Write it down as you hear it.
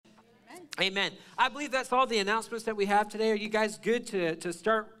Amen. I believe that's all the announcements that we have today. Are you guys good to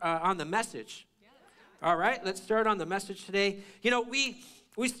start on the message? All right, let's start on the message today. You know, we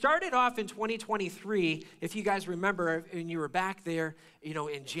started off in 2023, if you guys remember, and you were back there, you know,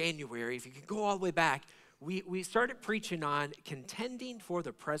 in January, if you could go all the way back, we started preaching on contending for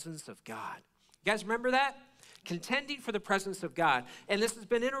the presence of God. You guys remember that? Contending for the presence of God. And this has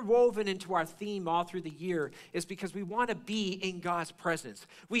been interwoven into our theme all through the year, is because we want to be in God's presence.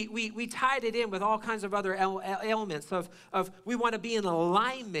 We tied it in with all kinds of other elements of we want to be in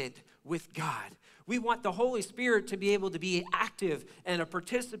alignment with God. We want the Holy Spirit to be able to be active and a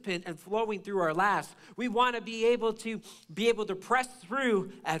participant and flowing through our lives. We want to be able to press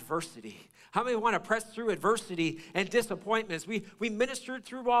through adversity. How many want to press through adversity and disappointments? We ministered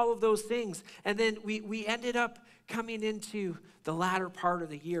through all of those things, and then we ended up coming into the latter part of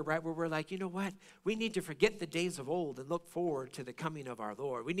the year, right, where we're like, you know what? We need to forget the days of old and look forward to the coming of our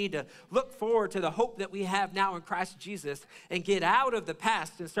Lord. We need to look forward to the hope that we have now in Christ Jesus and get out of the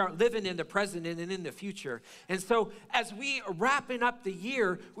past and start living in the present and in the future. And so as we are wrapping up the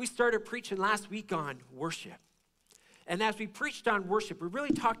year, we started preaching last week on worship. And as we preached on worship, we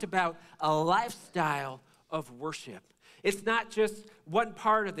really talked about a lifestyle of worship. It's not just one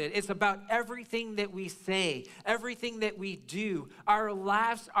part of it. It's about everything that we say, everything that we do. Our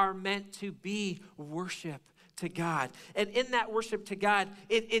lives are meant to be worship to God. And in that worship to God,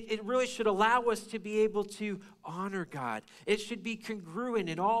 it really should allow us to be able to honor God. It should be congruent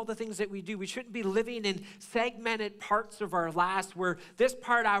in all the things that we do. We shouldn't be living in segmented parts of our lives where this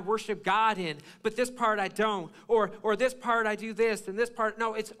part I worship God in, but this part I don't. Or this part I do this and this part.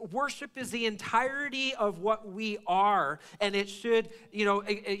 No, it's worship is the entirety of what we are, and it should,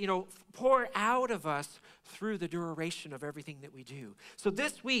 pour out of us through the duration of everything that we do. So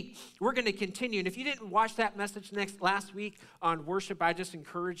this week, we're going to continue. And if you didn't watch that message last week on worship, I just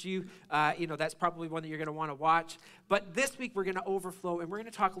encourage you, that's probably one that you're going to want to watch. But this week, we're going to overflow, and we're going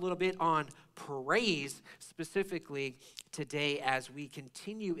to talk a little bit on praise specifically today as we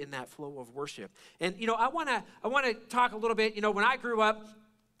continue in that flow of worship. And, I want to talk a little bit, when I grew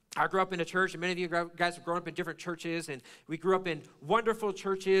up in a church, and many of you guys have grown up in different churches, and we grew up in wonderful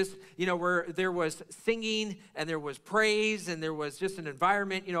churches, where there was singing, and there was praise, and there was just an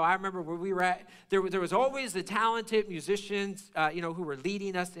environment. I remember where we were at, there was always the talented musicians, who were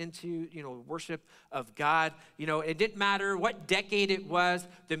leading us into, worship of God. It didn't matter what decade it was,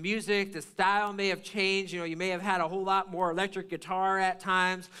 the music, the style may have changed. You may have had a whole lot more electric guitar at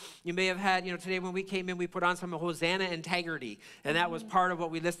times. You may have had, today when we came in, we put on some Hosanna Integrity, and that was part of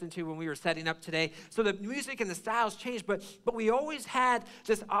what we listened to when we were setting up today. So the music and the styles changed, but we always had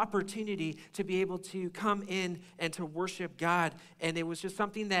this opportunity to be able to come in and to worship God. And it was just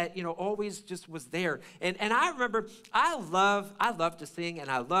something that, always just was there. And I remember, I love to sing, and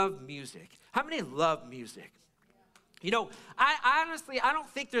I love music. How many love music? I honestly, I don't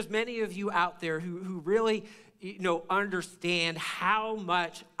think there's many of you out there who really, understand how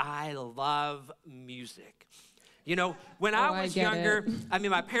much I love music. When I was younger,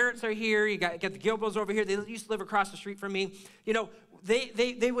 my parents are here. You got the Gilbos over here. They used to live across the street from me.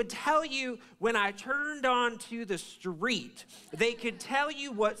 They would tell you when I turned onto the street, they could tell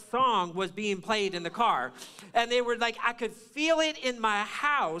you what song was being played in the car. And they were like, I could feel it in my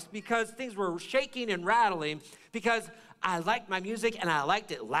house because things were shaking and rattling because I liked my music, and I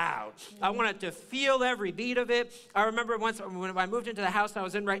liked it loud. I wanted to feel every beat of it. I remember once when I moved into the house I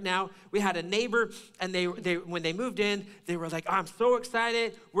was in right now, we had a neighbor, and they when they moved in, they were like, I'm so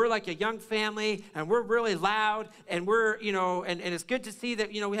excited. We're like a young family, and we're really loud, and we're, and it's good to see that,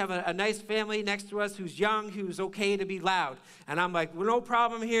 we have a nice family next to us who's young, who's okay to be loud. And I'm like, well, no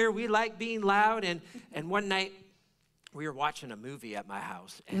problem here. We like being loud. And one night, we were watching a movie at my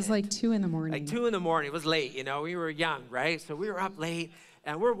house. It was like 2 in the morning. Like 2 in the morning. It was late, we were young, right? So we were up late,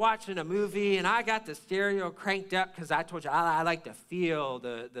 and we're watching a movie, and I got the stereo cranked up because I told you I like to feel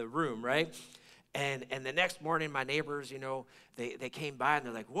the room, right? And the next morning, my neighbors, they came by, and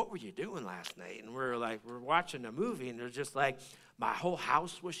they're like, what were you doing last night? And we're watching a movie, and they're just like, my whole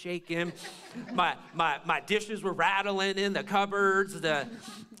house was shaking. My dishes were rattling in the cupboards, the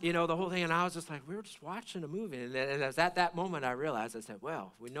whole thing. And I was just like, we were just watching a movie. And it was at that moment I realized, I said,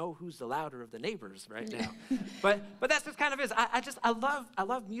 well, we know who's the louder of the neighbors right now. but that's just kind of is. I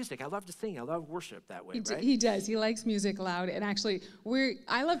love music. I love to sing. I love worship that way, right? He does. He likes music loud. And actually,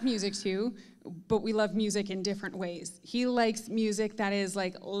 I love music too, but we love music in different ways. He likes music that is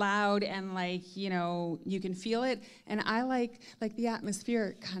like loud and like, you can feel it. And I like the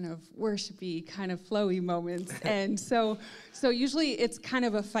atmospheric kind of worshipy, kind of flowy moments. And so usually it's kind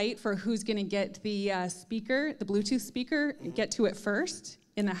of a fight for who's going to get the speaker, the Bluetooth speaker, and get to it first.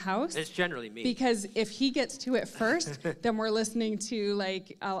 in the house. It's generally me. Because if he gets to it first, then we're listening to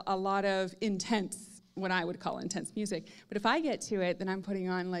like a lot of intense, what I would call intense music. But if I get to it, then I'm putting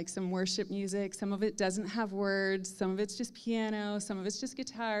on like some worship music. Some of it doesn't have words. Some of it's just piano. Some of it's just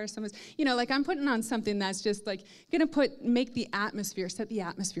guitar. Some is, like I'm putting on something that's just like gonna make the atmosphere, set the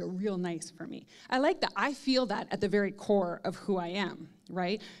atmosphere real nice for me. I like that. I feel that at the very core of who I am,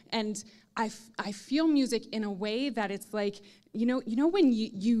 right? And I feel music in a way that it's like, when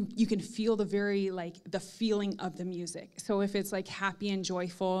you can feel the very, like, the feeling of the music. So if it's like happy and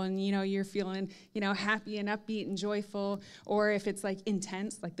joyful and, you're feeling, happy and upbeat and joyful, or if it's like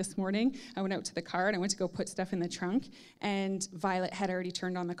intense, like this morning, I went out to the car and I went to go put stuff in the trunk, and Violet had already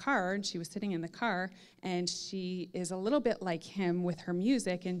turned on the car and she was sitting in the car, and she is a little bit like him with her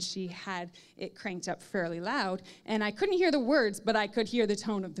music, and she had it cranked up fairly loud, and I couldn't hear the words, but I could hear the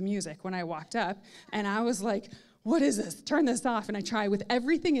tone of the music when I walked up, and I was like, what is this? Turn this off. And I try with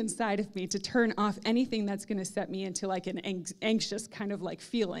everything inside of me to turn off anything that's going to set me into like an anxious kind of like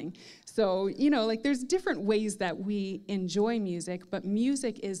feeling. So, like there's different ways that we enjoy music, but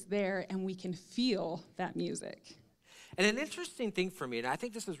music is there and we can feel that music. And an interesting thing for me, and I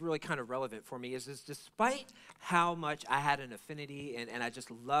think this is really kind of relevant for me, is despite how much I had an affinity and I just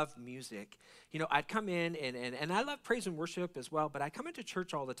loved music, I'd come in and I love praise and worship as well, but I'd come into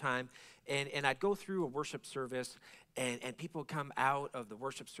church all the time and I'd go through a worship service and people would come out of the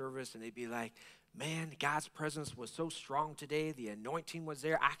worship service and they'd be like, man, God's presence was so strong today. The anointing was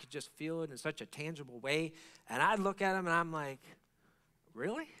there. I could just feel it in such a tangible way. And I'd look at them and I'm like,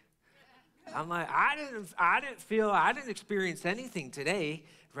 really? I'm like, I didn't experience anything today,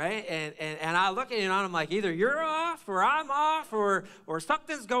 right? And I look at it and I'm like, either you're off or I'm off or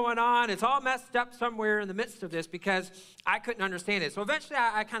something's going on. It's all messed up somewhere in the midst of this because I couldn't understand it. So eventually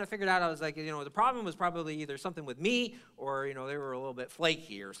I kind of figured out, I was like, the problem was probably either something with me or, they were a little bit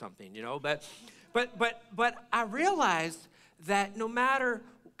flaky or something, But I realized that no matter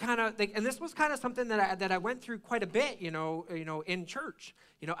and this was kind of something that I went through quite a bit, in church.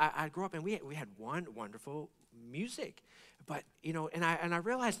 I grew up and we had wonderful music, but and I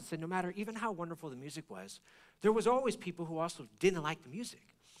realized that no matter even how wonderful the music was, there was always people who also didn't like the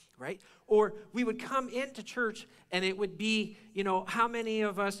music, right? Or we would come into church and it would be, how many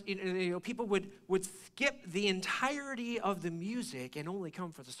of us, people would skip the entirety of the music and only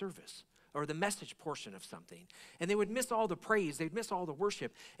come for the service or the message portion of something. And they would miss all the praise. They'd miss all the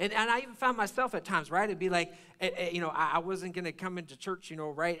worship. And I even found myself at times, right? It'd be like, I wasn't going to come into church,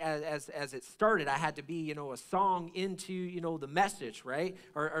 right, as it started. I had to be, a song into, the message, right?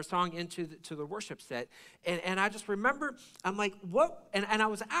 Or a song into the worship set. And I just remember, I'm like, what? And I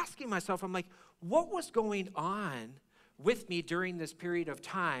was asking myself, I'm like, what was going on with me during this period of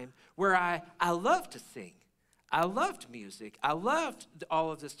time where I loved to sing? I loved music. I loved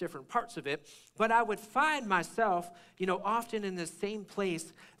all of this different parts of it, but I would find myself, often in the same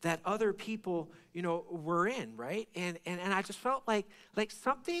place that other people, were in, right? And I just felt like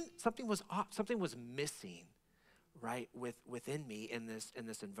something was missing, right, within me in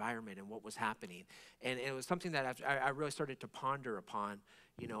this environment and what was happening, and it was something that I really started to ponder upon,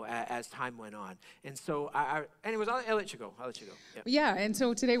 as time went on. And so anyways, I'll let you go. Yeah, and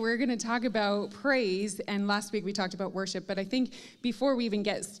so today we're going to talk about praise, and last week we talked about worship, but I think before we even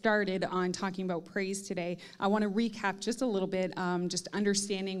get started on talking about praise today, I want to recap just a little bit, just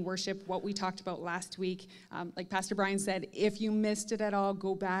understanding worship, what we talked about last week. Like Pastor Brian said, if you missed it at all,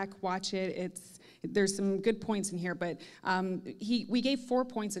 go back, watch it. There's some good points in here, but we gave 4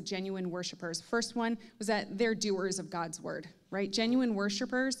 points of genuine worshipers. First one was that they're doers of God's word, right? Genuine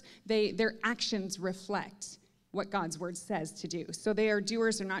worshipers, their actions reflect what God's word says to do. So they are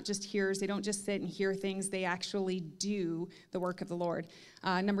doers, they're not just hearers. They don't just sit and hear things. They actually do the work of the Lord.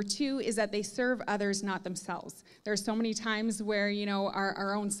 Number 2 is that they serve others, not themselves. There are so many times where,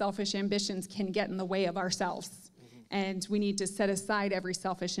 our own selfish ambitions can get in the way of ourselves. And we need to set aside every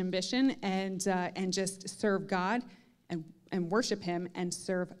selfish ambition and just serve God and worship him and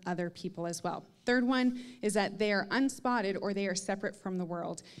serve other people as well. Third one is that they are unspotted or they are separate from the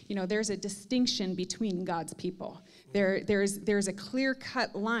world. There's a distinction between God's people. There's a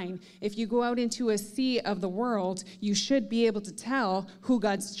clear-cut line. If you go out into a sea of the world, you should be able to tell who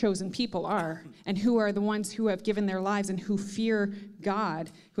God's chosen people are and who are the ones who have given their lives and who fear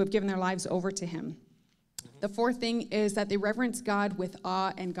God, who have given their lives over to him. The fourth thing is that they reverence God with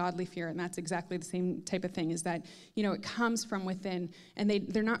awe and godly fear, and that's exactly the same type of thing, is that, it comes from within, and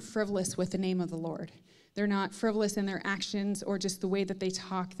they're not frivolous with the name of the Lord. They're not frivolous in their actions or just the way that they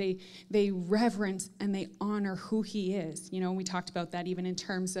talk. They reverence and they honor who he is. We talked about that even in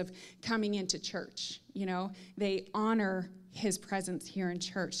terms of coming into church. They honor his presence here in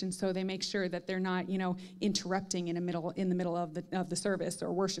church. And so they make sure that they're not, interrupting in the middle of the service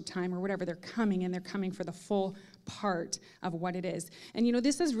or worship time or whatever. They're coming, and they're coming for the full part of what it is. And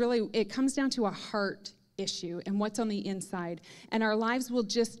this is really, it comes down to a heart issue and what's on the inside. And our lives will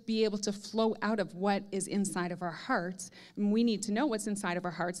just be able to flow out of what is inside of our hearts. And we need to know what's inside of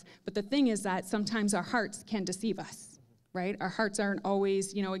our hearts. But the thing is that sometimes our hearts can deceive us, right? Our hearts aren't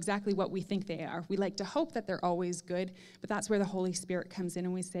always, exactly what we think they are. We like to hope that they're always good, but that's where the Holy Spirit comes in,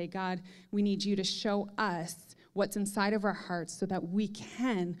 and we say, God, we need you to show us what's inside of our hearts so that we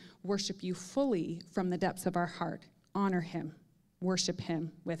can worship you fully from the depths of our heart, honor him, worship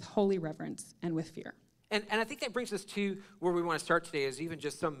him with holy reverence and with fear. And I think that brings us to where we want to start today, is even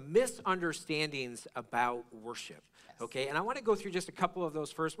just some misunderstandings about worship. Okay, and I want to go through just a couple of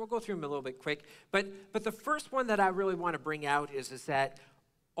those first. We'll go through them a little bit quick. But the first one that I really want to bring out is that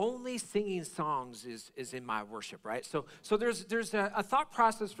only singing songs is in my worship, right? So there's a thought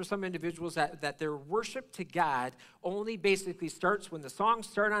process for some individuals that their worship to God only basically starts when the songs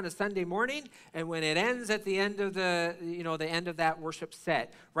start on a Sunday morning and when it ends at the end of the end of that worship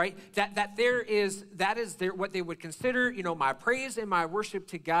set, right? That is what they would consider, my praise and my worship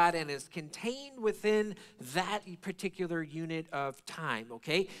to God, and is contained within that particular unit of time,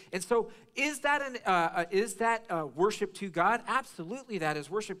 okay? And so is that worship to God? Absolutely, that is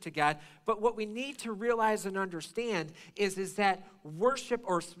worship to God. But what we need to realize and understand is that worship,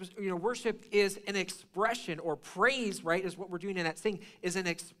 or worship, is an expression, or praise, right, is what we're doing in that sing, is an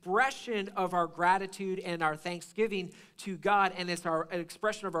expression of our gratitude and our thanksgiving to God, and it's an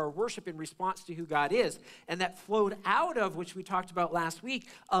expression of our worship in response to who God is. And that flowed out of, which we talked about last week,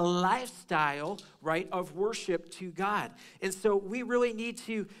 a lifestyle, right, of worship to God. And so we really need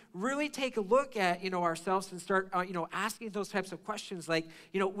to really take a look at, ourselves and start, asking those types of questions, like,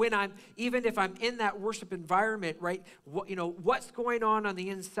 even if I'm in that worship environment, right, what's going on the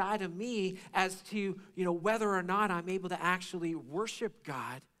inside of me as to, whether or not I'm able to actually worship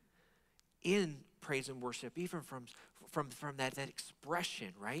God in praise and worship, even from that expression,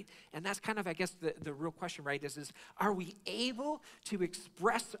 right? And that's kind of, I guess, the real question, right, is are we able to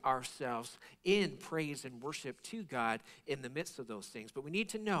express ourselves in praise and worship to God in the midst of those things? But we need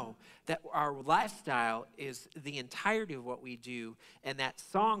to know that our lifestyle is the entirety of what we do, and that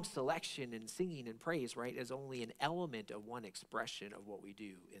song selection and singing and praise, right, is only an element of one expression of what we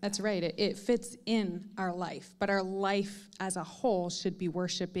do. That's right. It fits in our life, but our life as a whole should be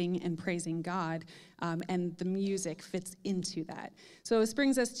worshiping and praising God, and the music fits into that. So this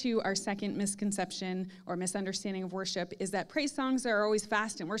brings us to our second misconception or misunderstanding of worship, is that praise songs are always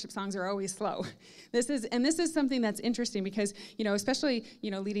fast and worship songs are always slow. This is something that's interesting because, especially,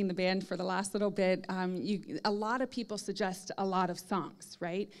 leading the band for the last little bit, a lot of people suggest a lot of songs,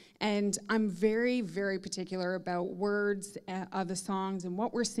 right? And I'm very, very particular about words of the songs and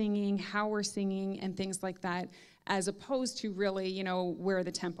what we're singing, how we're singing, and things like that, as opposed to really, where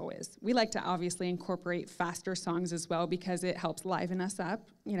the tempo is. We like to obviously incorporate faster songs as well because it helps liven us up,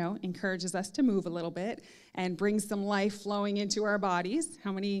 encourages us to move a little bit and brings some life flowing into our bodies.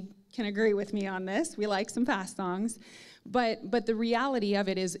 How many can agree with me on this? We like some fast songs. But the reality of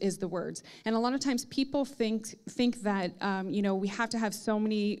it is the words. And a lot of times people think that, we have to have so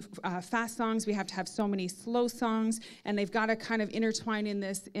many fast songs, we have to have so many slow songs, and they've got to kind of intertwine in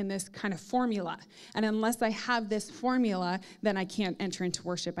this kind of formula. And unless I have this formula, then I can't enter into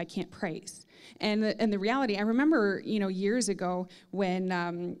worship, I can't praise. And the reality, I remember, years ago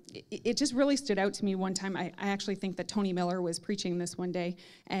when it just really stood out to me one time. I actually think that Tony Miller was preaching this one day,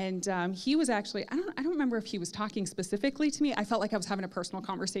 and he was actually, I don't remember if he was talking specifically to me. I felt like I was having a personal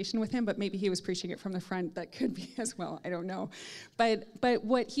conversation with him, but maybe he was preaching it from the front. That could be as well. I don't know. But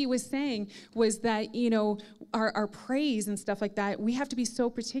what he was saying was that, our praise and stuff like that, we have to be so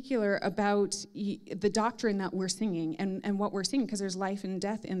particular about the doctrine that we're singing and what we're singing, because there's life and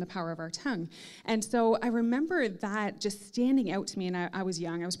death in the power of our tongue. And so I remember that just standing out to me, and I was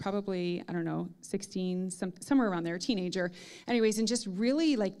young. I was probably, 16, somewhere around there, a teenager. Anyways, and just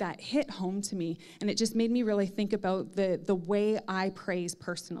really like that hit home to me, and it just made me really think about the way I praise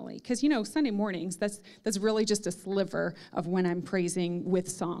personally. Because, Sunday mornings, that's really just a sliver of when I'm praising with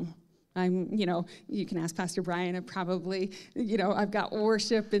song. You can ask Pastor Brian, I've got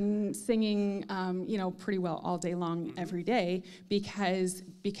worship and singing, pretty well all day long, every day, because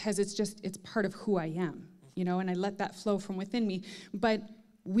it's part of who I am, and I let that flow from within me. But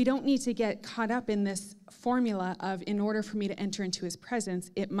we don't need to get caught up in this formula of, in order for me to enter into his presence,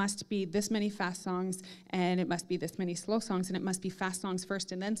 it must be this many fast songs, and it must be this many slow songs, and it must be fast songs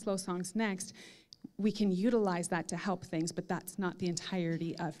first and then slow songs next. We can utilize that to help things, but that's not the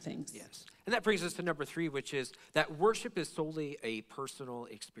entirety of things. Yes. And that brings us to number 3, which is that worship is solely a personal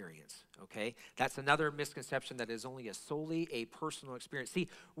experience, okay? That's another misconception, that is only solely a personal experience. See,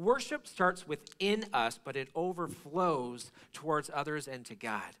 worship starts within us, but it overflows towards others and to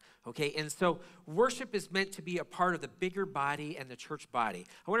God, okay? And so worship is meant to be a part of the bigger body and the church body.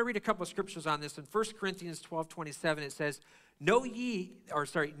 I want to read a couple of scriptures on this. In 1 Corinthians 12:27, it says, now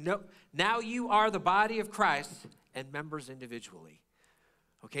you are the body of Christ and members individually.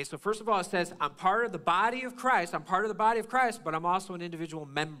 Okay, so first of all, it says, I'm part of the body of Christ. I'm part of the body of Christ, but I'm also an individual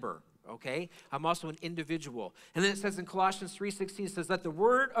member. Okay, I'm also an individual. And then it says in Colossians 3:16, it says, let the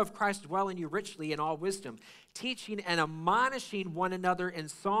word of Christ dwell in you richly in all wisdom, teaching and admonishing one another in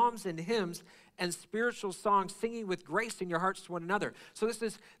psalms and hymns and spiritual songs, singing with grace in your hearts to one another. So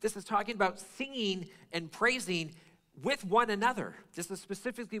this is talking about singing and praising with one another. This is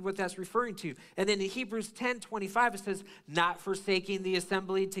specifically what that's referring to. And then in Hebrews 10:25, it says, not forsaking the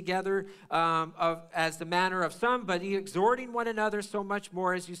assembly together as the manner of some, but exhorting one another so much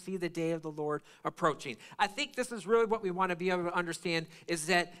more as you see the day of the Lord approaching. I think this is really what we want to be able to understand, is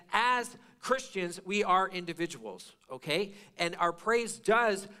that as Christians, we are individuals, okay? And our praise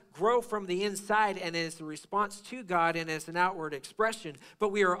does grow from the inside and is a response to God and as an outward expression. But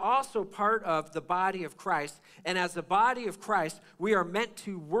we are also part of the body of Christ. And as the body of Christ, we are meant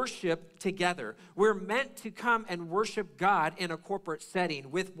to worship together. We're meant to come and worship God in a corporate setting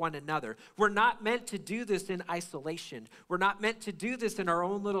with one another. We're not meant to do this in isolation. We're not meant to do this in our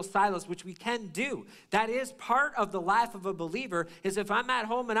own little silos, which we can do. That is part of the life of a believer, is if I'm at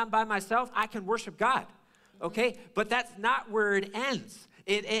home and I'm by myself, I can worship God, okay? But that's not where it ends.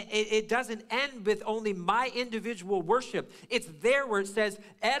 It doesn't end with only my individual worship. It's there where it says,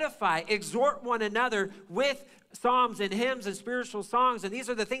 edify, exhort one another with psalms and hymns and spiritual songs. And these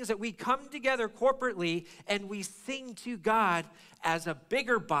are the things that we come together corporately and we sing to God as a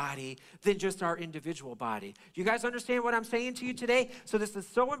bigger body than just our individual body. You guys understand what I'm saying to you today? So this is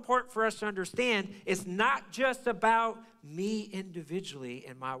so important for us to understand. It's not just about me individually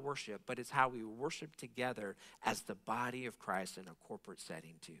in my worship, but it's how we worship together as the body of Christ in a corporate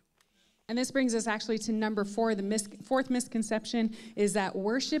setting too. And this brings us actually to number 4. The fourth misconception is that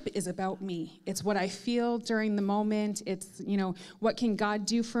worship is about me. It's what I feel during the moment. It's, what can God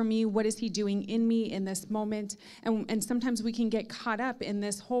do for me? What is he doing in me in this moment? And sometimes we can get caught up in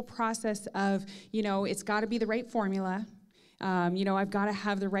this whole process of, it's got to be the right formula. I've got to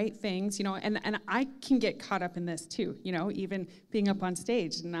have the right things, and I can get caught up in this too, even being up on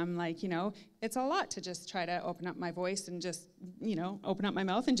stage. And I'm like, it's a lot to just try to open up my voice and just, open up my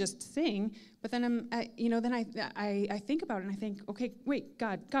mouth and just sing. But then I think about it and I think, okay, wait,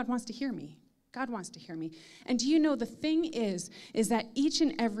 God wants to hear me. God wants to hear me. And do you know, the thing is that each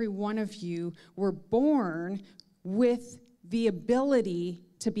and every one of you were born with the ability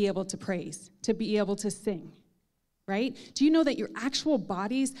to be able to praise, to be able to sing. Right? Do you know that your actual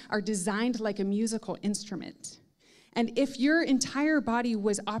bodies are designed like a musical instrument? And if your entire body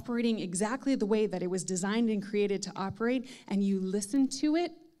was operating exactly the way that it was designed and created to operate, and you listen to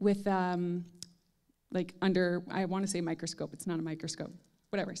it with, under, I want to say microscope, it's not a microscope,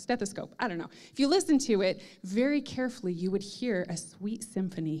 whatever, stethoscope, I don't know. If you listen to it very carefully, you would hear a sweet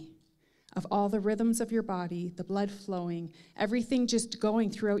symphony of all the rhythms of your body, the blood flowing, everything just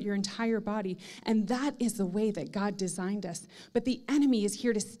going throughout your entire body. And that is the way that God designed us. But the enemy is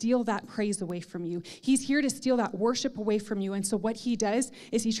here to steal that praise away from you. He's here to steal that worship away from you. And so what he does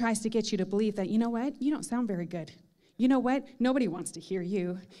is he tries to get you to believe that, you know what, you don't sound very good. You know what? Nobody wants to hear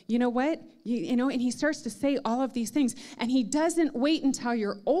you. You know what? And he starts to say all of these things. And he doesn't wait until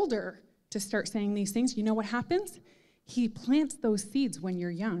you're older to start saying these things. You know what happens? He plants those seeds when you're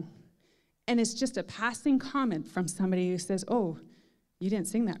young. And it's just a passing comment from somebody who says, oh, you didn't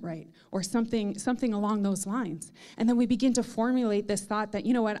sing that right, or something along those lines. And then we begin to formulate this thought that,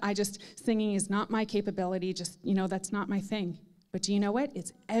 singing is not my capability, that's not my thing. But do you know what?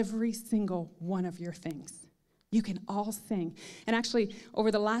 It's every single one of your things. You can all sing. And actually,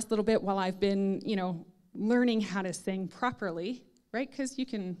 over the last little bit while I've been, learning how to sing properly, right? Because you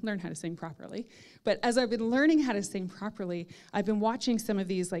can learn how to sing properly. But as I've been learning how to sing properly, I've been watching some of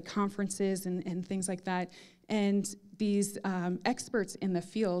these conferences and things like that. And these experts in the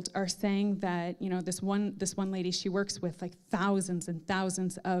field are saying that, this one lady, she works with thousands and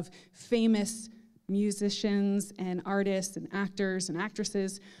thousands of famous musicians and artists and actors and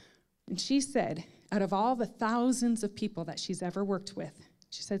actresses. And she said, out of all the thousands of people that she's ever worked with,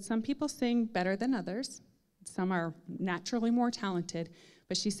 she said, some people sing better than others. Some are naturally more talented,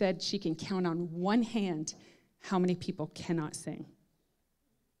 but she said she can count on one hand how many people cannot sing.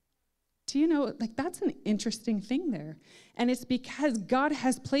 Do you know, like, that's an interesting thing there. And it's because God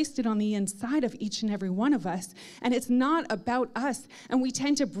has placed it on the inside of each and every one of us. And it's not about us. And we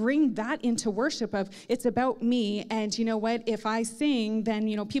tend to bring that into worship of, it's about me. And you know what? If I sing, then,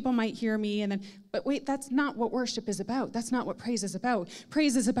 you know, people might hear me. And then, but wait, that's not what worship is about. That's not what praise is about.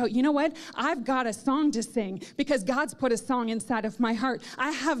 Praise is about, you know what? I've got a song to sing because God's put a song inside of my heart.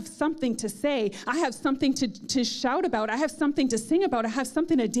 I have something to say. I have something to shout about. I have something to sing about. I have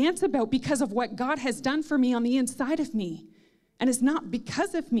something to dance about because of what God has done for me on the inside of me. And it's not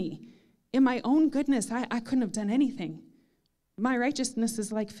because of me. In my own goodness, I couldn't have done anything. My righteousness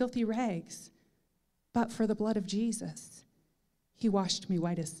is like filthy rags. But for the blood of Jesus, he washed me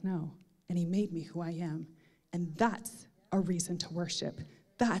white as snow, and he made me who I am. And that's a reason to worship.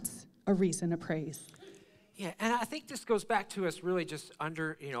 That's a reason to praise. Yeah, and I think this goes back to us really just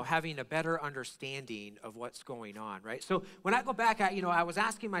having a better understanding of what's going on, right? So when I go back, I was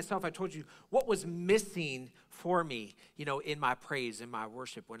asking myself, I told you, what was missing for me, in my praise, in my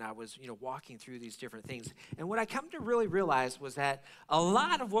worship, when I was, walking through these different things. And what I come to really realize was that a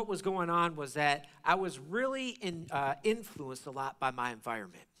lot of what was going on was that I was really influenced a lot by my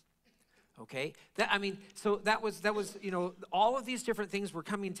environment. Okay, so that was, all of these different things were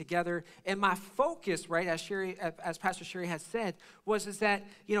coming together, and my focus, right, as Pastor Sherry has said, was that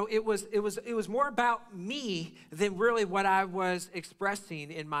it was more about me than really what I was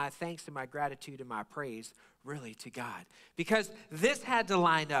expressing in my thanks and my gratitude and my praise, really, to God, because this had to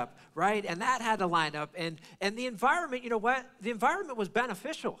line up, right, and that had to line up, and the environment, the environment was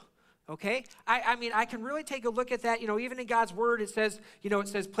beneficial. Okay, I can really take a look at that. Even in God's word, it says,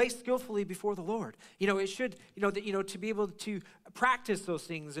 place skillfully before the Lord. It should, to be able to practice those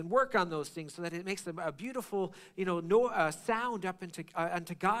things and work on those things so that it makes them a beautiful, sound up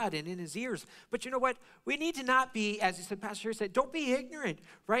unto God and in his ears. But you know what? We need to not be, as you said, Pastor Sherry said, don't be ignorant,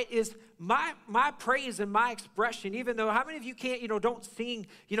 right? Is my praise and my expression, even though how many of you can't, don't sing,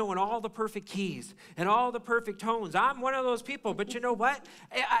 in all the perfect keys and all the perfect tones. I'm one of those people, but you know what?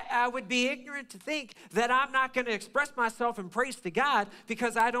 I would be ignorant to think that I'm not going to express myself in praise to God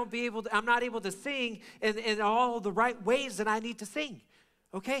because I'm not able to sing in all the right ways that I need to sing.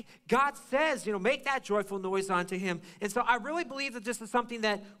 Okay? God says, make that joyful noise unto him. And so I really believe that this is something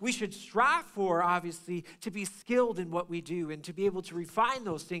that we should strive for, obviously, to be skilled in what we do and to be able to refine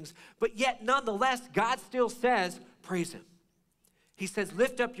those things. But yet, nonetheless, God still says, praise him. He says,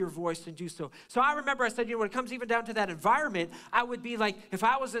 lift up your voice and do so. So I remember I said, when it comes even down to that environment, I would be like, if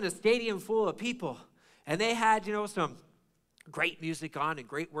I was in a stadium full of people and they had, some great music on and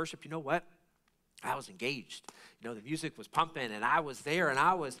great worship, you know what? I was engaged. The music was pumping and I was there and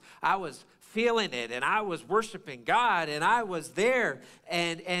I was feeling it and I was worshiping God and I was there.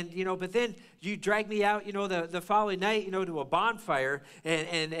 And but then you drag me out, the following night, to a bonfire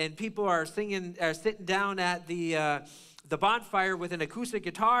and people are sitting down at the bonfire with an acoustic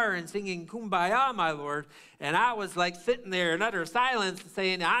guitar and singing Kumbaya, my Lord. And I was like sitting there in utter silence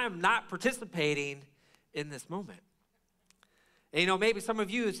saying, I am not participating in this moment. And, maybe some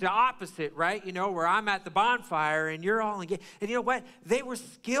of you, it's the opposite, right? Where I'm at the bonfire and you're all engaged. And you know what? They were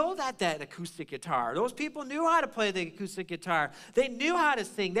skilled at that acoustic guitar. Those people knew how to play the acoustic guitar. They knew how to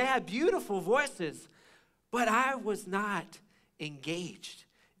sing. They had beautiful voices. But I was not engaged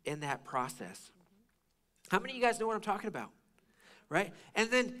in that process. How many of you guys know what I'm talking about? Right?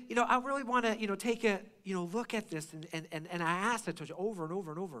 And then, I really want to, take a, look at this. And I asked, I told you over and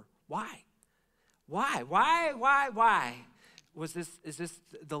over and over, why? Why? Is this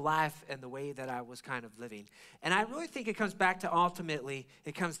the life and the way that I was kind of living? And I really think it comes back to ultimately,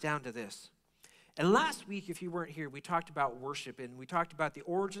 it comes down to this. And last week, if you weren't here, we talked about worship and we talked about the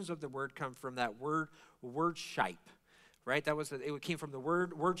origins of the word come from that word shipe, right? It came from the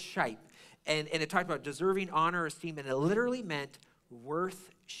word shipe. And it talked about deserving honor, esteem, and it literally meant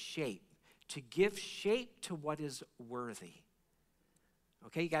worth shape, to give shape to what is worthy.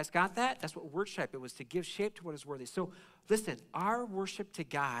 Okay, you guys got that? That's what worship, it was to give shape to what is worthy. So listen, our worship to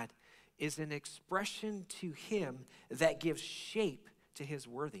God is an expression to him that gives shape to his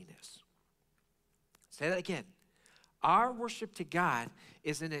worthiness. Say that again. Our worship to God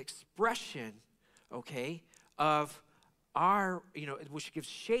is an expression, okay, of our, which gives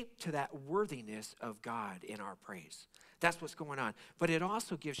shape to that worthiness of God in our praise. That's what's going on. But it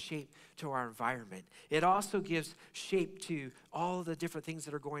also gives shape to our environment. It also gives shape to all the different things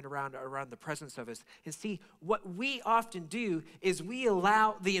that are going around the presence of us. And see, what we often do is we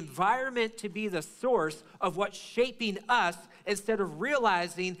allow the environment to be the source of what's shaping us instead of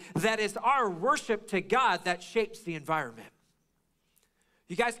realizing that it's our worship to God that shapes the environment.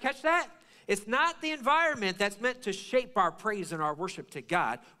 You guys catch that? It's not the environment that's meant to shape our praise and our worship to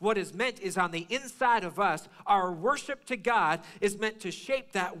God. What is meant is on the inside of us. Our worship to God is meant to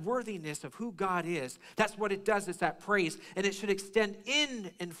shape that worthiness of who God is. That's what it does, is that praise. And it should extend in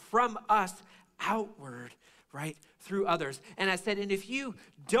and from us outward, right, through others. And I said, and if you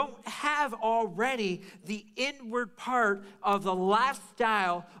don't have already the inward part of the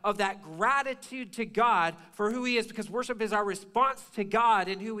lifestyle of that gratitude to God for who he is, because worship is our response to God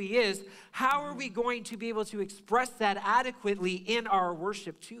and who he is, how are we going to be able to express that adequately in our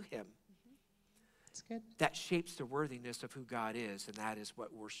worship to him? That's good. That shapes the worthiness of who God is, and that is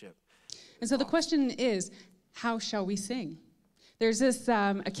what worship. And so the question is, how shall we sing? There's this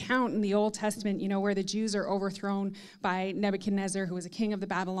account in the Old Testament, where the Jews are overthrown by Nebuchadnezzar, who was a king of the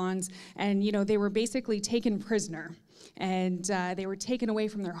Babylons, and, they were basically taken prisoner, and they were taken away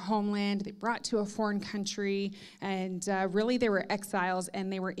from their homeland. They brought to a foreign country, and really they were exiles,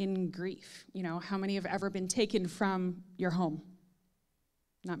 and they were in grief. How many have ever been taken from your home?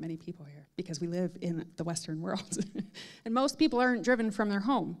 Not many people here, because we live in the Western world, and most people aren't driven from their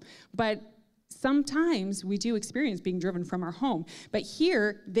home, but sometimes we do experience being driven from our home. But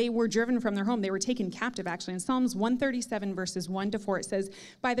here, they were driven from their home. They were taken captive, actually. In Psalms 137, verses 1-4, it says,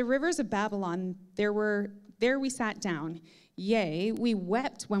 "By the rivers of Babylon, there we sat down. Yea, we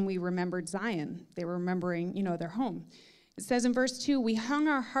wept when we remembered Zion." They were remembering, their home. It says in verse 2, "We hung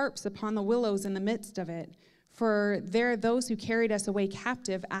our harps upon the willows in the midst of it. For there those who carried us away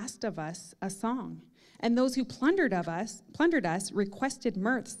captive asked of us a song. And those who plundered us requested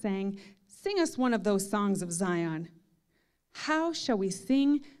mirth, saying, 'Sing us one of those songs of Zion.' How shall we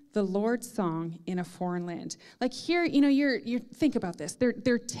sing the Lord's song in a foreign land?" Like here, you think about this.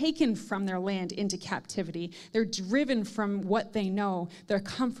 They're taken from their land into captivity. They're driven from what they know, their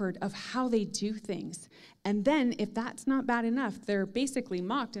comfort of how they do things. And then, if that's not bad enough, they're basically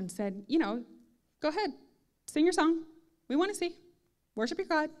mocked and said, go ahead, sing your song. We want to see. Worship your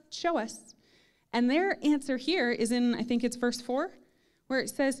God. Show us. And their answer here is in, I think it's verse 4, where it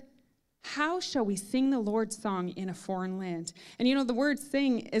says, "How shall we sing the Lord's song in a foreign land?" And the word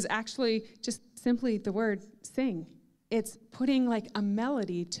sing is actually just simply the word sing. It's putting like a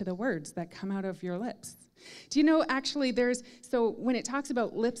melody to the words that come out of your lips. Do you know, actually, so when it talks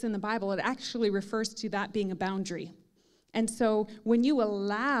about lips in the Bible, it actually refers to that being a boundary. And so when you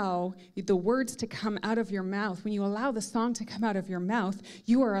allow the words to come out of your mouth, when you allow the song to come out of your mouth,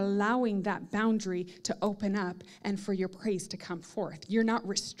 you are allowing that boundary to open up and for your praise to come forth. You're not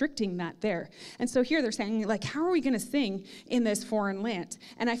restricting that there. And so here they're saying, like, how are we going to sing in this foreign land?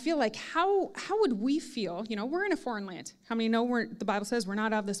 And I feel like, how would we feel? We're in a foreign land. How many know the Bible says we're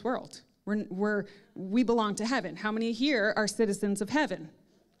not of this world? We belong to heaven. How many here are citizens of heaven?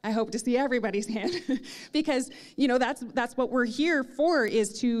 I hope to see everybody's hand because, that's what we're here for,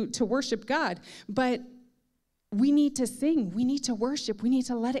 is to worship God. But we need to sing. We need to worship. We need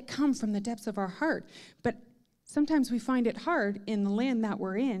to let it come from the depths of our heart. But sometimes we find it hard in the land that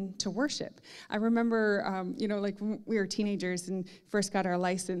we're in to worship. I remember, like when we were teenagers and first got our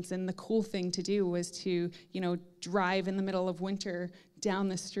license, and the cool thing to do was to, drive in the middle of winter down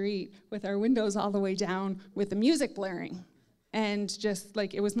the street with our windows all the way down with the music blaring. And just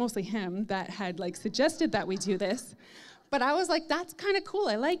like, it was mostly him that had like suggested that we do this. But I was like, that's kind of cool.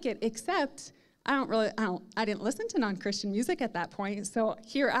 I like it, except I didn't listen to non-Christian music at that point. So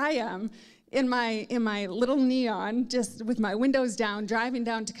here I am in my little neon, just with my windows down, driving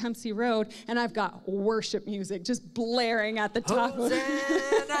down Tecumseh Road, and I've got worship music just blaring at the top.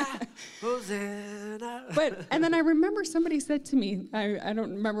 Hosanna, Hosanna. And then I remember somebody said to me, I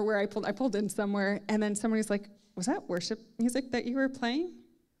don't remember where I pulled in somewhere, and then somebody's like, "Was that worship music that you were playing?"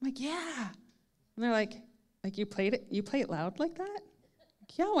 I'm like, "Yeah." And they're like you play it loud like that?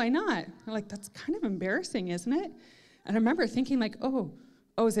 Like, "Yeah, why not?" I'm like, "That's kind of embarrassing, isn't it?" And I remember thinking like, oh,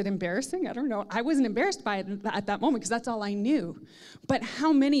 is it embarrassing? I don't know. I wasn't embarrassed by it at that moment because that's all I knew. But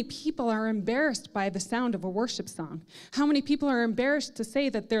how many people are embarrassed by the sound of a worship song? How many people are embarrassed to say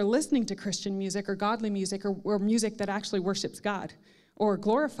that they're listening to Christian music or godly music or music that actually worships God or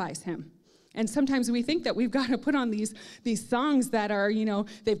glorifies him? And sometimes we think that we've got to put on these songs that are,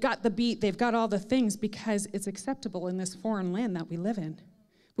 they've got the beat, they've got all the things because it's acceptable in this foreign land that we live in.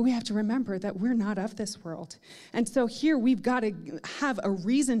 But we have to remember that we're not of this world. And so here we've got to have a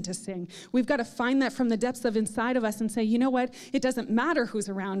reason to sing. We've got to find that from the depths of inside of us and say, you know what? It doesn't matter who's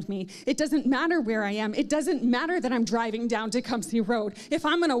around me. It doesn't matter where I am. It doesn't matter that I'm driving down Tecumseh Road. If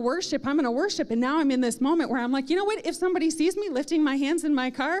I'm going to worship, I'm going to worship. And now I'm in this moment where I'm like, you know what? If somebody sees me lifting my hands in my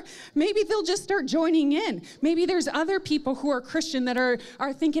car, maybe they'll just start joining in. Maybe there's other people who are Christian that are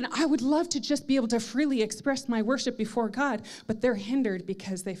thinking, I would love to just be able to freely express my worship before God, but they're hindered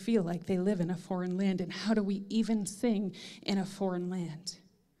because because they feel like they live in a foreign land. And how do we even sing in a foreign land?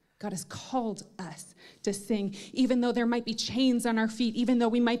 God has called us to sing. Even though there might be chains on our feet, even though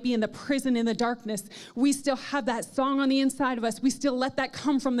we might be in the prison in the darkness, we still have that song on the inside of us. We still let that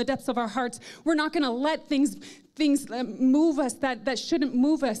come from the depths of our hearts. We're not going to let things move us that shouldn't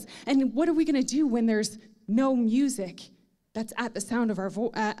move us. And what are we going to do when there's no music that's at the sound of our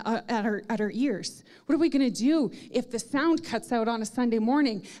at our ears? What are we going to do if the sound cuts out on a Sunday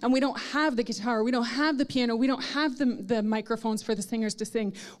morning and we don't have the guitar, we don't have the piano, we don't have the microphones for the singers to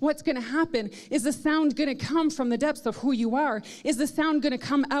sing? What's going to happen? Is the sound going to come from the depths of who you are? Is the sound going to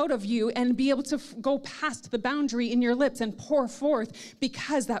come out of you and be able to go past the boundary in your lips and pour forth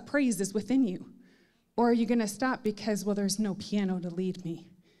because that praise is within you? Or are you going to stop because, well, there's no piano to lead me?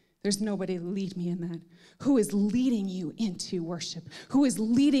 There's nobody to lead me in that. Who is leading you into worship? Who is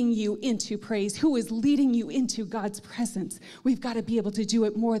leading you into praise? Who is leading you into God's presence? We've got to be able to do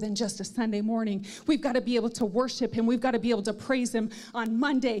it more than just a Sunday morning. We've got to be able to worship him. We've got to be able to praise him on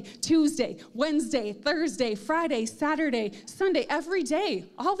Monday, Tuesday, Wednesday, Thursday, Friday, Saturday, Sunday, every day,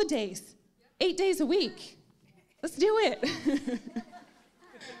 all the days, 8 days a week. Let's do it.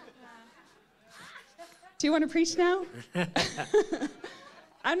 Do you want to preach now?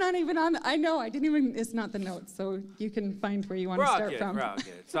 I'm not even on, I know, it's not the notes, so you can find where you want to start from. We're all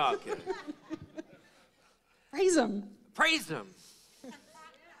good, it's all good. Praise him. Praise him.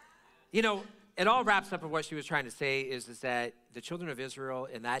 You know, it all wraps up in what she was trying to say is that the children of Israel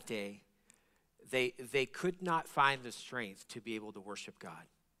in that day, they could not find the strength to be able to worship God.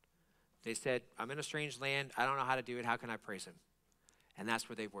 They said, I'm in a strange land, I don't know how to do it, how can I praise him? And that's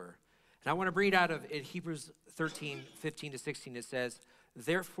where they were. And I want to read out of in Hebrews 13, 15 to 16, it says,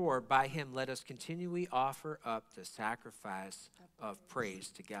 therefore, by him let us continually offer up the sacrifice of praise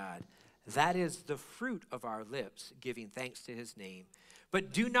to God. That is the fruit of our lips, giving thanks to his name.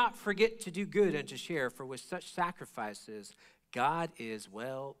 But do not forget to do good and to share, for with such sacrifices, God is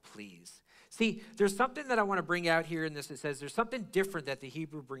well pleased. See, there's something that I want to bring out here in this. It says there's something different that the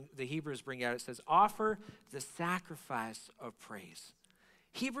Hebrews bring out. It says, offer the sacrifice of praise.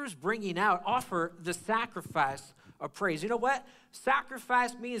 Hebrews bringing out, offer the sacrifice of praise. You know what?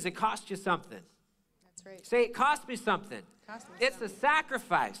 Sacrifice means it costs you something. That's right. Say, it cost me something. It's a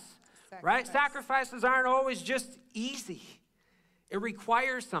sacrifice, right? Sacrifices aren't always just easy. It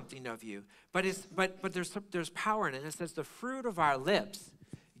requires something of you, but there's power in it. And it says the fruit of our lips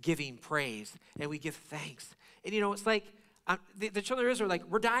giving praise, and we give thanks. And you know, it's like the children of Israel are like,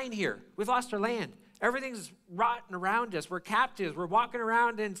 we're dying here. We've lost our land. Everything's rotten around us. We're captives. We're walking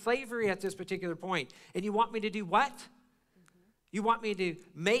around in slavery at this particular point. And you want me to do what? You want me to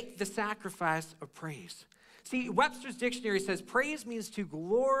make the sacrifice of praise. See, Webster's dictionary says praise means to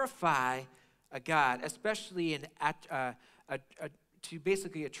glorify a God, especially to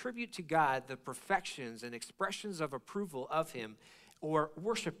basically attribute to God the perfections and expressions of approval of him, or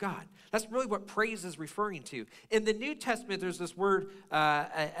worship God. That's really what praise is referring to. In the New Testament, there's this word,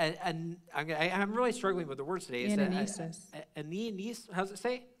 I'm really struggling with the words today. Ananesis. How's it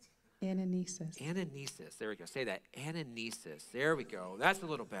say? Ananesis. Ananesis. There we go. Say that. Ananesis. There we go. That's a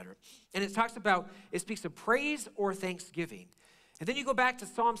little better. And it speaks of praise or thanksgiving. And then you go back to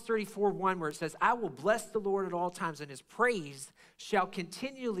Psalms 34:1, where it says, I will bless the Lord at all times, and his praise shall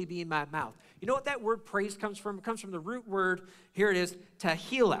continually be in my mouth. You know what that word praise comes from? It comes from the root word, here it is,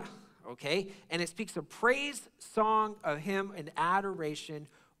 tahila, okay? And it speaks of praise, song of hymn, and adoration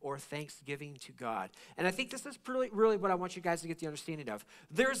or thanksgiving to God. And I think this is really what I want you guys to get the understanding of.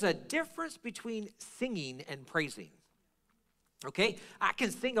 There's a difference between singing and praising. Okay, I can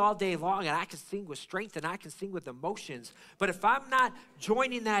sing all day long, and I can sing with strength, and I can sing with emotions. But if I'm not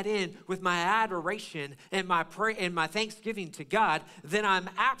joining that in with my adoration and my prayer and my thanksgiving to God, then I'm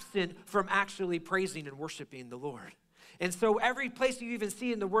absent from actually praising and worshiping the Lord. And so every place you even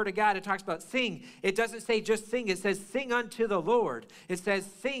see in the Word of God, it talks about sing. It doesn't say just sing. It says sing unto the Lord. It says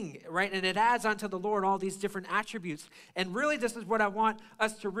sing, right? And it adds unto the Lord all these different attributes. And really, this is what I want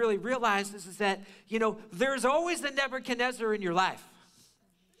us to really realize is that, you know, there's always a Nebuchadnezzar in your life.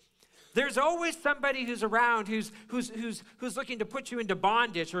 There's always somebody who's around who's looking to put you into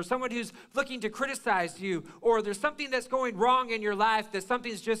bondage, or someone who's looking to criticize you, or there's something that's going wrong in your life, that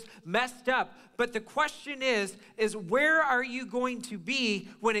something's just messed up. But the question is where are you going to be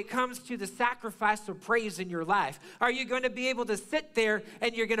when it comes to the sacrifice of praise in your life? Are you going to be able to sit there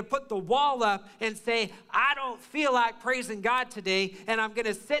and you're going to put the wall up and say, I don't feel like praising God today, and I'm going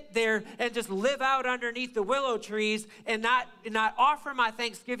to sit there and just live out underneath the willow trees and not offer my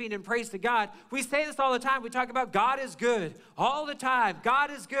thanksgiving and praise praise to God. We say this all the time. We talk about God is good all the time.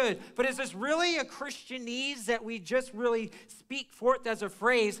 God is good. But is this really a Christianese that we just really speak forth as a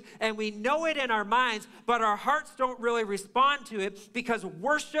phrase and we know it in our minds, but our hearts don't really respond to it because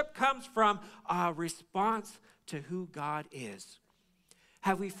worship comes from a response to who God is?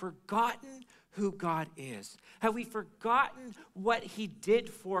 Have we forgotten who God is? Have we forgotten what he did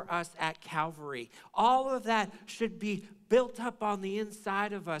for us at Calvary? All of that should be built up on the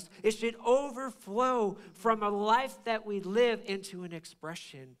inside of us. It should overflow from a life that we live into an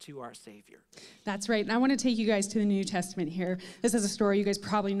expression to our Savior. That's right. And I want to take you guys to the New Testament here. This is a story. You guys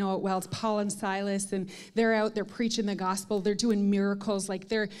probably know it well. It's Paul and Silas, and they're out, they're preaching the gospel. They're doing miracles. Like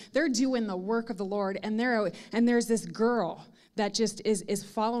they're doing the work of the Lord, and they're out, and there's this girl that just is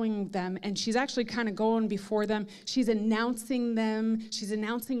following them, and she's actually kind of going before them. She's announcing them. She's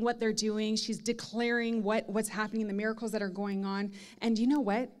announcing what they're doing. She's declaring what's happening, the miracles that are going on. And you know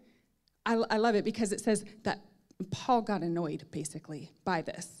what? I love it because it says that Paul got annoyed, basically, by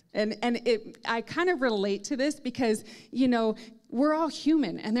this. And I kind of relate to this because, you know, we're all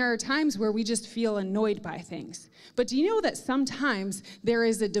human, and there are times where we just feel annoyed by things. But do you know that sometimes there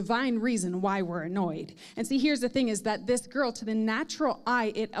is a divine reason why we're annoyed? And see, here's the thing is that this girl, to the natural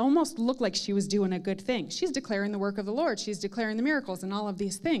eye, it almost looked like she was doing a good thing. She's declaring the work of the Lord. She's declaring the miracles and all of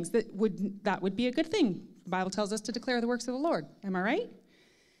these things. That would be a good thing. The Bible tells us to declare the works of the Lord. Am I right?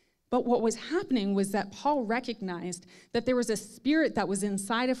 But what was happening was that Paul recognized that there was a spirit that was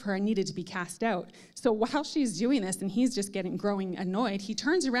inside of her and needed to be cast out. So while she's doing this and he's just growing annoyed, he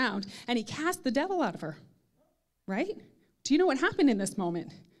turns around and he casts the devil out of her, right? Do you know what happened in this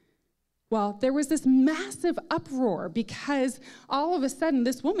moment? Well, there was this massive uproar because all of a sudden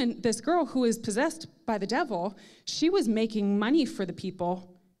this woman, this girl who is possessed by the devil, she was making money for the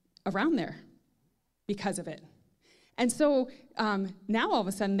people around there because of it. And so now all of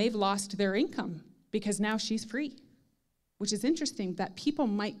a sudden they've lost their income because now she's free, which is interesting that people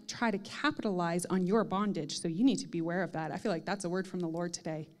might try to capitalize on your bondage. So you need to be aware of that. I feel like that's a word from the Lord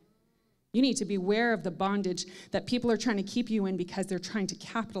today. You need to be aware of the bondage that people are trying to keep you in because they're trying to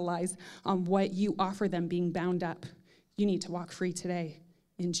capitalize on what you offer them being bound up. You need to walk free today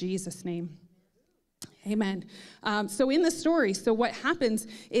in Jesus' name. Amen. So in the story, so what happens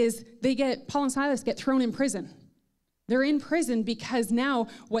is Paul and Silas get thrown in prison. They're in prison because now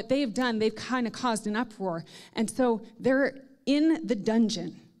what they've done, they've kind of caused an uproar. And so they're in the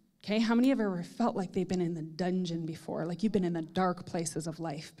dungeon. Okay, how many have ever felt like they've been in the dungeon before? Like you've been in the dark places of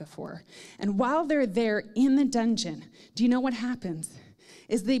life before. And while they're there in the dungeon, do you know what happens?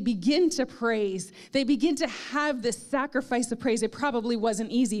 Is they begin to praise. They begin to have this sacrifice of praise. It probably wasn't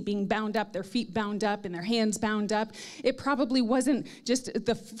easy being bound up, their feet bound up and their hands bound up. It probably wasn't just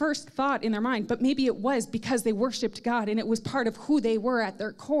the first thought in their mind, but maybe it was because they worshiped God and it was part of who they were at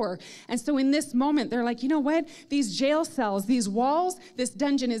their core. And so in this moment, they're like, you know what? These jail cells, these walls, this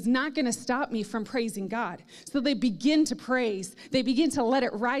dungeon is not going to stop me from praising God. So they begin to praise. They begin to let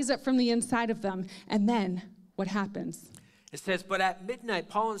it rise up from the inside of them. And then what happens? It says, but at midnight,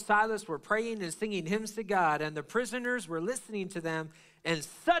 Paul and Silas were praying and singing hymns to God, and the prisoners were listening to them, and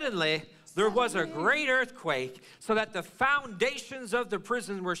suddenly there was a great earthquake, so that the foundations of the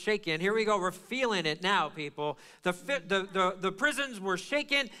prison were shaken. Here we go. We're feeling it now, people. The prisons were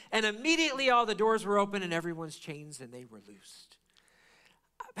shaken, and immediately all the doors were open, and everyone's chains, and they were loosed.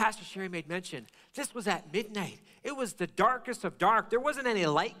 Pastor Sherry made mention, this was at midnight. It was the darkest of dark. There wasn't any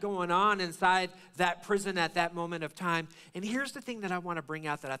light going on inside that prison at that moment of time. And here's the thing that I want to bring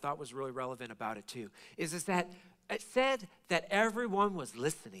out that I thought was really relevant about it too, is that it said that everyone was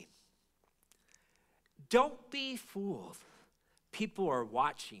listening. Don't be fooled. People are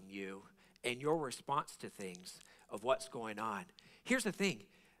watching you and your response to things of what's going on. Here's the thing.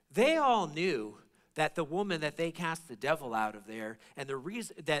 They all knew that the woman that they cast the devil out of there, and the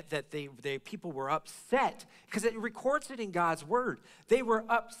reason that they people were upset, because it records it in God's word. They were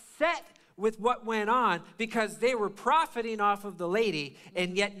upset with what went on because they were profiting off of the lady,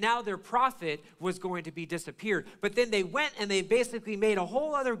 and yet now their profit was going to be disappeared. But then they went and they basically made a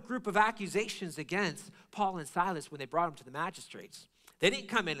whole other group of accusations against Paul and Silas when they brought them to the magistrates. They didn't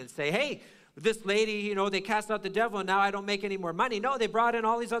come in and say, hey, this lady, you know, they cast out the devil and now I don't make any more money. No, they brought in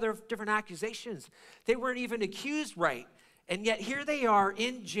all these other different accusations. They weren't even accused right. And yet here they are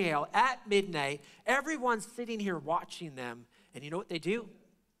in jail at midnight. Everyone's sitting here watching them. And you know what they do?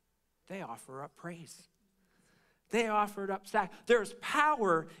 They offer up praise. They offered up sacrifice. There's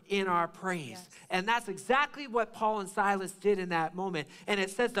power in our praise. Yes. And that's exactly what Paul and Silas did in that moment. And it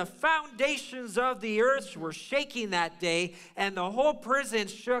says the foundations of the earth were shaking that day, and the whole prison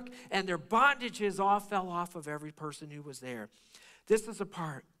shook, and their bondages all fell off of every person who was there. This is a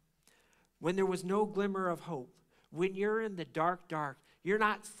part when there was no glimmer of hope, when you're in the dark, you're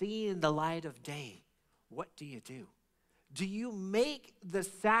not seeing the light of day, what do? Do you make the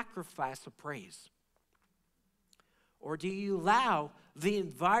sacrifice of praise? Or do you allow the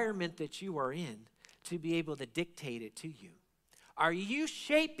environment that you are in to be able to dictate it to you? Are you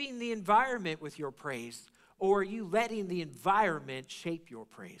shaping the environment with your praise, or are you letting the environment shape your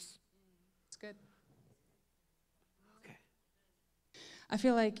praise? It's good. Okay. I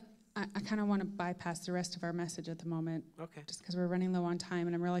feel like I kind of want to bypass the rest of our message at the moment. Okay. Just because we're running low on time,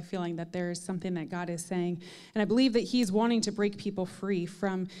 and I'm really feeling that there's something that God is saying. And I believe that he's wanting to break people free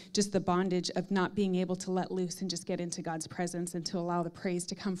from just the bondage of not being able to let loose and just get into God's presence and to allow the praise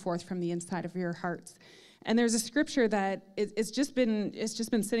to come forth from the inside of your hearts. And there's a scripture that it's just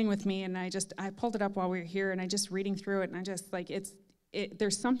been sitting with me, and I pulled it up while we were here, and I just reading through it, and I just like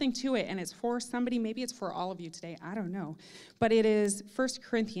there's something to it, and it's for somebody. Maybe it's for all of you today. I don't know. But it is 1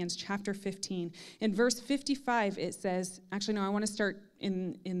 Corinthians chapter 15. In verse 55, it says, actually, no, I want to start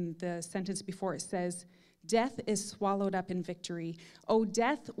in the sentence before. It says, "Death is swallowed up in victory. O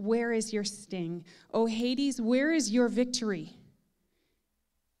death, where is your sting? O Hades, where is your victory?"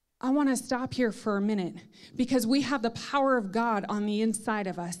 I want to stop here for a minute because we have the power of God on the inside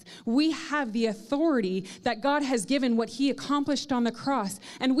of us. We have the authority that God has given what he accomplished on the cross.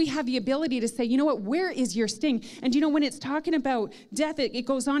 And we have the ability to say, you know what, where is your sting? And you know, when it's talking about death, it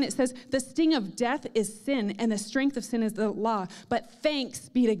goes on, it says, the sting of death is sin and the strength of sin is the law. But thanks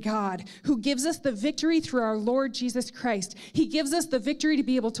be to God who gives us the victory through our Lord Jesus Christ. He gives us the victory to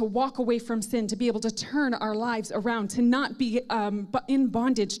be able to walk away from sin, to be able to turn our lives around, to not be in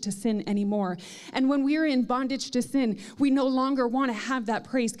bondage to sin anymore. And when we're in bondage to sin, we no longer want to have that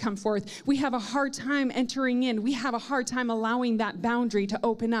praise come forth. We have a hard time entering in. We have a hard time allowing that boundary to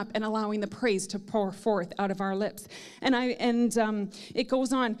open up and allowing the praise to pour forth out of our lips. And it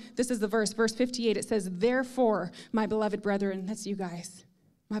goes on. This is the verse 58. It says, "Therefore, my beloved brethren," that's you guys,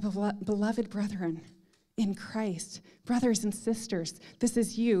 "my beloved brethren in Christ, brothers and sisters, this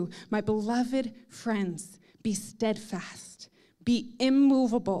is you, my beloved friends, be steadfast, be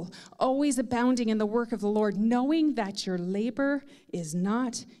immovable, always abounding in the work of the Lord, knowing that your labor is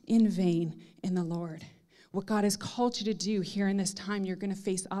not in vain in the Lord." What God has called you to do here in this time, you're going to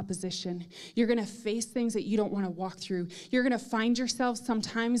face opposition. You're going to face things that you don't want to walk through. You're going to find yourself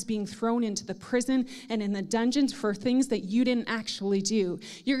sometimes being thrown into the prison and in the dungeons for things that you didn't actually do.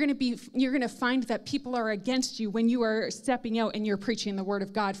 You're going to find that people are against you when you are stepping out and you're preaching the word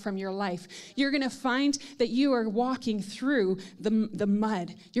of God from your life. You're going to find that you are walking through the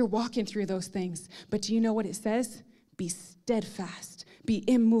mud. You're walking through those things. But do you know what it says? Be steadfast. Be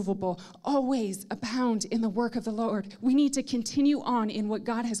immovable, always abound in the work of the Lord. We need to continue on in what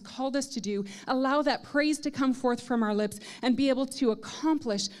God has called us to do, allow that praise to come forth from our lips, and be able to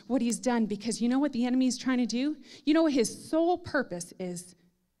accomplish what he's done. Because you know what the enemy is trying to do? You know what his sole purpose is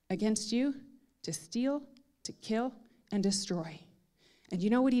against you? To steal, to kill, and destroy. And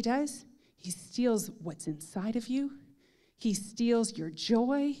you know what he does? He steals what's inside of you. He steals your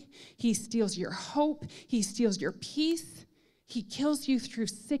joy. He steals your hope. He steals your peace. He kills you through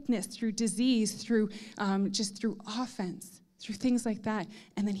sickness, through disease, through offense, through things like that.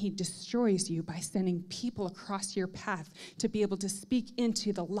 And then he destroys you by sending people across your path to be able to speak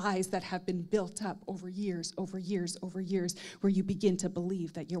into the lies that have been built up over years, where you begin to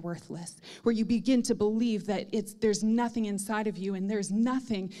believe that you're worthless, where you begin to believe that there's nothing inside of you and there's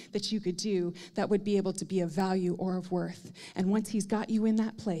nothing that you could do that would be able to be of value or of worth. And once he's got you in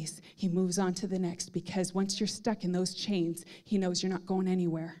that place, he moves on to the next, because once you're stuck in those chains, he knows you're not going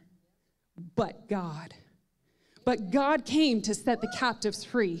anywhere. But God came to set the captives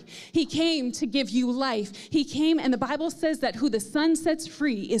free. He came to give you life. He came, and the Bible says that who the Son sets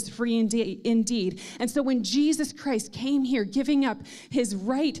free is free indeed. And so when Jesus Christ came here, giving up his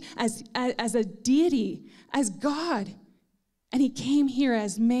right as a deity, as God, and he came here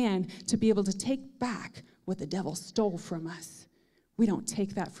as man to be able to take back what the devil stole from us. We don't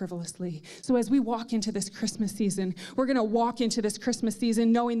take that frivolously. So as we walk into this Christmas season, we're going to walk into this Christmas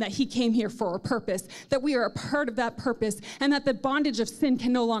season knowing that he came here for a purpose, that we are a part of that purpose, and that the bondage of sin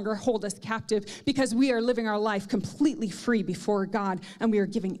can no longer hold us captive, because we are living our life completely free before God, and we are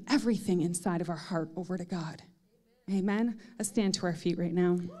giving everything inside of our heart over to God. Amen? Let's stand to our feet right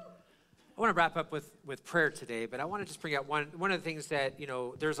now. I want to wrap up with prayer today, but I want to just bring out one of the things that,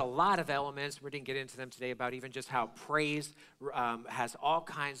 there's a lot of elements, we didn't get into them today, about even just how praise has all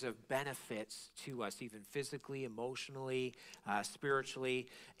kinds of benefits to us, even physically, emotionally, spiritually.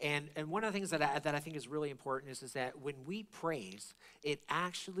 And one of the things that I think is really important is that when we praise, it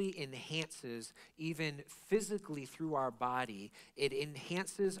actually enhances, even physically through our body, it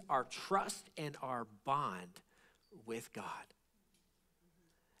enhances our trust and our bond with God.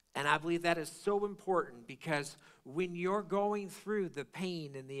 And I believe that is so important, because when you're going through the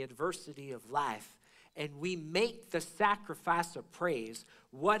pain and the adversity of life, and we make the sacrifice of praise,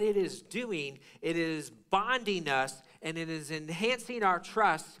 what it is doing, it is bonding us, and it is enhancing our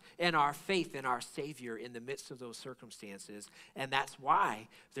trust and our faith in our Savior in the midst of those circumstances. And that's why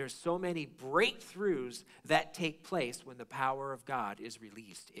there's so many breakthroughs that take place when the power of God is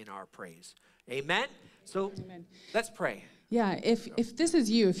released in our praise. Amen? So Amen. Let's pray. Yeah, if this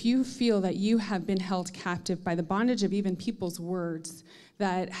is you, if you feel that you have been held captive by the bondage of even people's words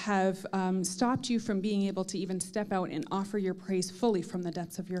that have stopped you from being able to even step out and offer your praise fully from the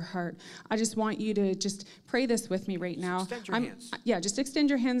depths of your heart, I just want you to just pray this with me right now. Extend your hands. Yeah, just extend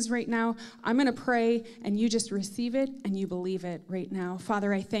your hands right now. I'm going to pray, and you just receive it and you believe it right now.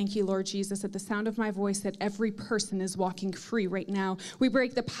 Father, I thank you, Lord Jesus, at the sound of my voice, that every person is walking free right now. We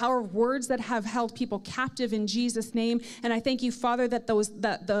break the power of words that have held people captive in Jesus' name, and I thank you, Father, that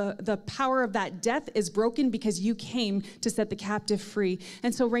the power of that death is broken because you came to set the captive free.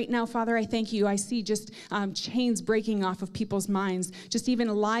 And so right now, Father, I thank you. I see just chains breaking off of people's minds, just even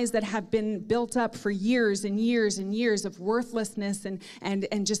lies that have been built up for years and years and years of worthlessness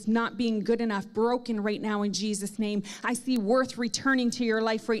and just not being good enough, broken right now in Jesus' name. I see worth returning to your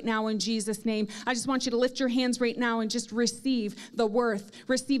life right now in Jesus' name. I just want you to lift your hands right now and just receive the worth,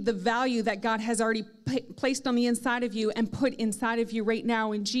 receive the value that God has already placed on the inside of you and put inside of you right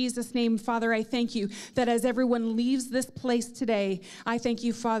now in Jesus' name. Father, I thank you that as everyone leaves this place today, I thank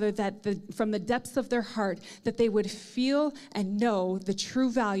you, Father, that from the depths of their heart, that they would feel and know the true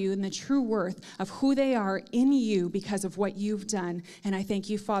value and the true worth of who they are in you because of what you've done. And I thank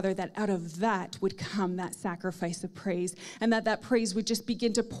you, Father, that out of that would come that sacrifice of praise, and that praise would just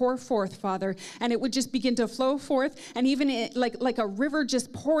begin to pour forth, Father, and it would just begin to flow forth, and even like a river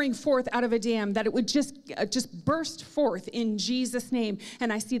just pouring forth out of a dam, that it would just burst forth in Jesus' name.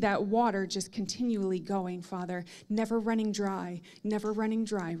 And I see that water just continually going, Father, never running dry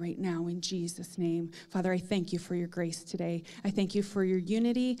right now in Jesus' name. Father, I thank you for your grace today. I thank you for your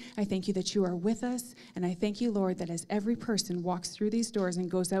unity. I thank you that you are with us. And I thank you, Lord, that as every person walks through these doors and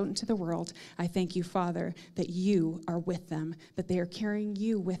goes out into the world, I thank you, Father, that you are with them, that they are carrying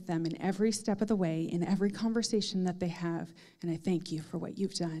you with them in every step of the way, in every conversation that they have. And I thank you for what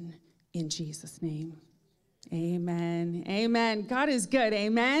you've done in Jesus' name. Amen. Amen. God is good.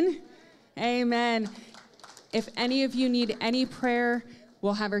 Amen. Amen. If any of you need any prayer,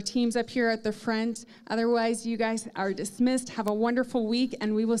 we'll have our teams up here at the front. Otherwise, you guys are dismissed. Have a wonderful week,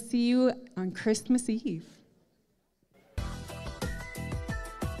 and we will see you on Christmas Eve.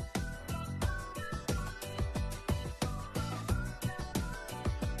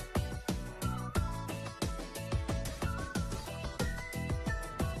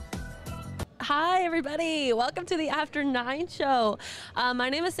 Hi, everybody. Welcome to the After 9 show. My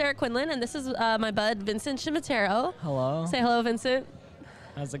name is Sarah Quinlan, and this is my bud, Vincent Cimitero. Hello. Say hello, Vincent.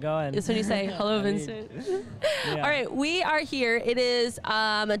 How's it going? It's when you say hello, Vincent. Yeah. All right, we are here. It is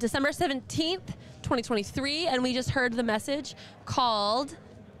December 17th, 2023, and we just heard the message called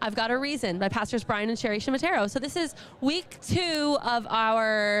I've Got a Reason by Pastors Brian and Sherry Cimitero. So this is week 2 of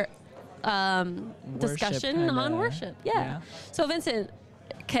our discussion on worship. Yeah. So, Vincent,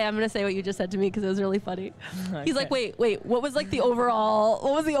 okay, I'm gonna say what you just said to me because it was really funny. Okay. He's like, wait, what was the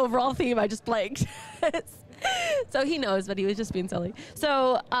overall theme? I just blanked. So he knows, but he was just being silly.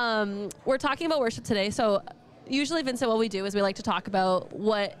 So we're talking about worship today. So usually, Vincent, what we do is we like to talk about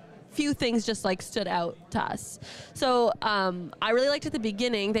what few things just like stood out to us. So I really liked at the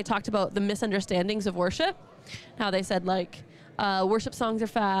beginning, they talked about the misunderstandings of worship, how they said like worship songs are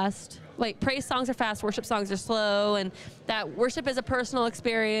fast. Like praise songs are fast, worship songs are slow, and that worship is a personal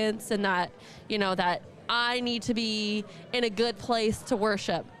experience, and that, that I need to be in a good place to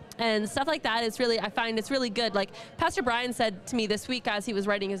worship. And stuff like that is really, I find it's really good. Like Pastor Brian said to me this week as he was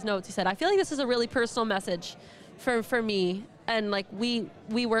writing his notes, he said, I feel like this is a really personal message for me. And like we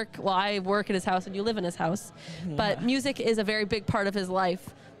work, well, I work in his house and you live in his house, but music is a very big part of his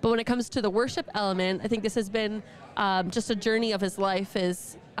life. But when it comes to the worship element, I think this has been just a journey of his life,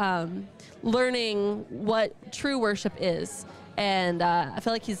 is learning what true worship is. And I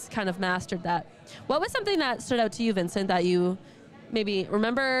feel like he's kind of mastered that. What was something that stood out to you, Vincent, that you maybe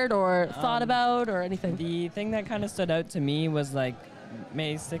remembered or thought about or anything? The thing that kind of stood out to me was like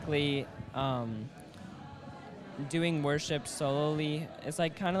basically doing worship solely. It's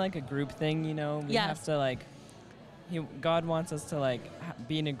like kind of like a group thing, you know. We Yes. have to like. God wants us to like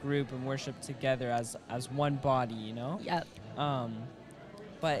be in a group and worship together as one body, you know. Yeah.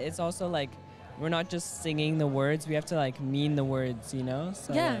 But it's also like we're not just singing the words; we have to like mean the words, you know.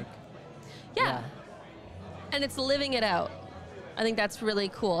 So Yeah. like, Yeah. And it's living it out. I think that's really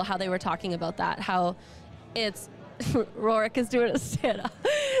cool how they were talking about that. How it's Rorik is doing a stand up.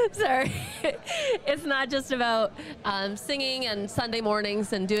 Sorry. It's not just about singing and Sunday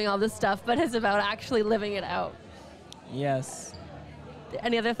mornings and doing all this stuff, but it's about actually living it out. Yes.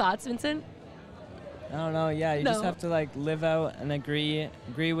 Any other thoughts, Vincent? I don't know. Yeah, you just No. have to like live out and agree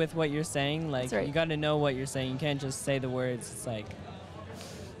with what you're saying. Like That's right. you got to know what you're saying. You can't just say the words. It's like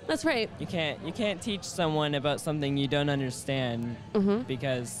That's right. you can't teach someone about something you don't understand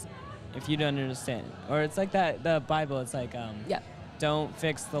because if you don't understand, or it's like that the Bible. It's like Yeah. don't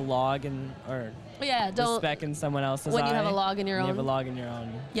fix the log or Yeah, the don't. speck in someone else's When eye. you have a log in your when own. You have a log in your own.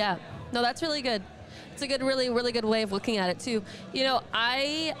 Yeah. No, that's really good. It's a good, really, really good way of looking at it too. You know,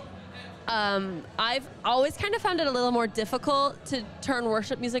 I've always kind of found it a little more difficult to turn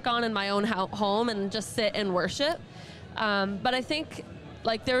worship music on in my own home and just sit and worship. But I think,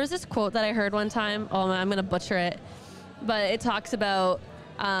 like, there was this quote that I heard one time. Oh, I'm going to butcher it. But it talks about,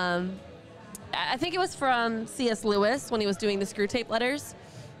 I think it was from C.S. Lewis when he was doing the Screw Tape Letters,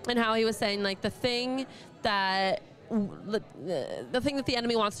 and how he was saying, like, the thing that the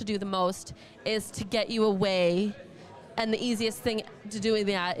enemy wants to do the most is to get you away, and the easiest thing to doing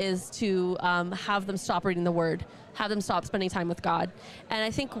that is to have them stop reading the Word, have them stop spending time with God. And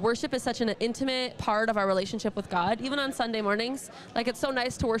I think worship is such an intimate part of our relationship with God. Even on Sunday mornings, like, it's so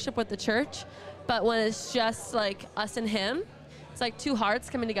nice to worship with the church, but when it's just like us and Him, it's like two hearts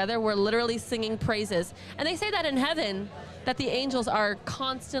coming together. We're literally singing praises. And they say that in heaven, that the angels are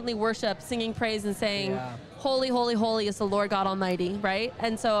constantly singing praise and saying, Yeah. holy, holy, holy is the Lord God Almighty, right?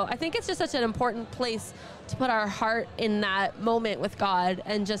 And so I think it's just such an important place to put our heart in that moment with God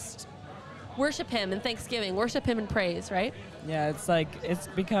and just worship Him in thanksgiving, worship Him in praise, right? Yeah, it's like it's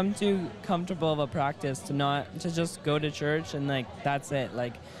become too comfortable of a practice to just go to church and like that's it.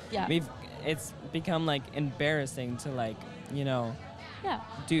 Like Yeah. it's become like embarrassing to like, you know,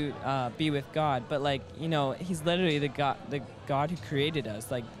 Yeah. be with God, but like, you know, He's literally the God who created us.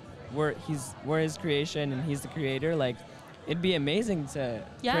 Like we're His creation and He's the creator. Like it'd be amazing to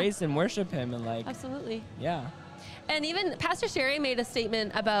Yeah. praise and worship Him and like Absolutely. yeah. And even Pastor Sherry made a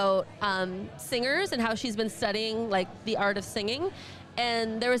statement about singers and how she's been studying like the art of singing.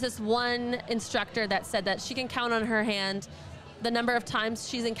 And there was this one instructor that said that she can count on her hand the number of times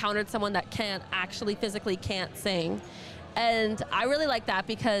she's encountered someone that physically can't sing. And I really like that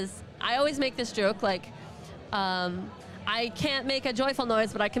because I always make this joke, like, I can't make a joyful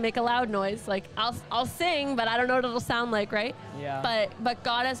noise, but I can make a loud noise. Like, I'll sing, but I don't know what it'll sound like, right? Yeah. But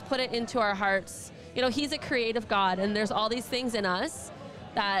God has put it into our hearts. You know, He's a creative God, and there's all these things in us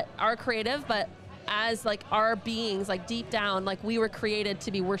that are creative, but as, like, our beings, like, deep down, like, we were created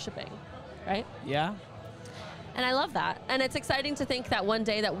to be worshiping, right? Yeah. And I love that. And it's exciting to think that one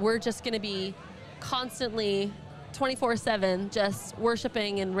day that we're just going to be constantly 24/7 just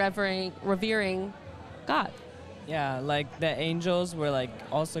worshiping and revering God. Yeah, like the angels were like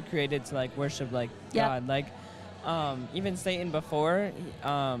also created to like worship like Yeah. God. Like even Satan before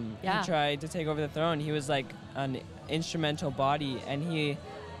Yeah. he tried to take over the throne, he was like an instrumental body and he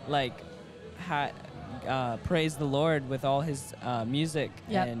like had praised the Lord with all his music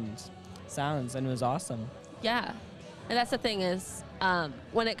Yep. and sounds, and it was awesome. Yeah. And that's the thing is,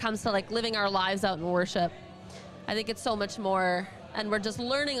 when it comes to like living our lives out in worship, I think it's so much more, and we're just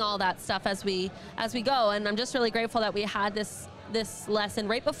learning all that stuff as we go. And I'm just really grateful that we had this lesson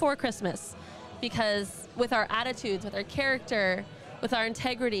right before Christmas, because with our attitudes, with our character, with our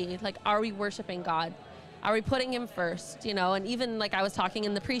integrity, like, are we worshiping God? Are we putting Him first? You know, and even like I was talking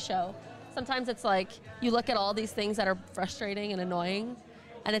in the pre-show, sometimes it's like you look at all these things that are frustrating and annoying,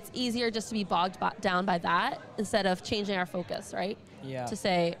 and it's easier just to be bogged down by that instead of changing our focus, right? Yeah. To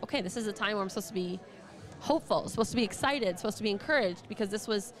say, okay, this is a time where I'm supposed to be hopeful, supposed to be excited, supposed to be encouraged, because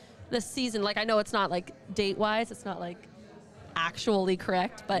this season, like, I know it's not like date-wise, it's not like actually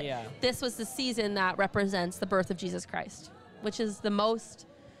correct, but Yeah. this was the season that represents the birth of Jesus Christ, which is the most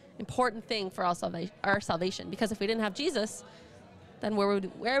important thing for our salvation. Because if we didn't have Jesus, then where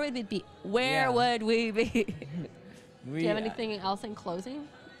would we be? Where Yeah. would we be? Do you have We- anything else in closing?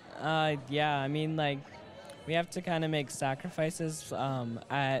 Yeah, I mean, like, we have to kind of make sacrifices.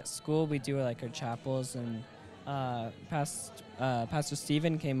 At school, we do like our chapels, and Pastor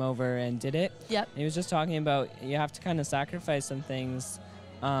Stephen came over and did it. Yep. He was just talking about you have to kind of sacrifice some things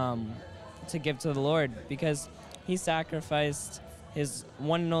to give to the Lord, because he sacrificed his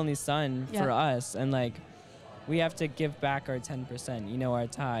one and only son Yep. for us, and like we have to give back our 10%, our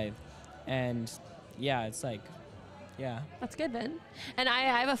tithe. And yeah, it's like, yeah. That's good, Ben. And I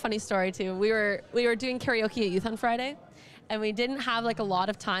have a funny story too. We were doing karaoke at Youth on Friday, and we didn't have like a lot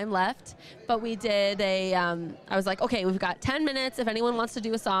of time left, but we did I was like, okay, we've got 10 minutes. If anyone wants to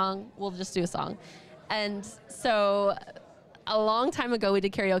do a song, we'll just do a song. And so a long time ago, we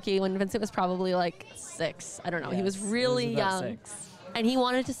did karaoke when Vincent was probably like 6. I don't know. He was Yes, really he was about young. 6. And he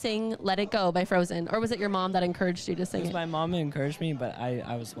wanted to sing Let It Go by Frozen. Or was it your mom that encouraged you to It sing was it? my mom who encouraged me, but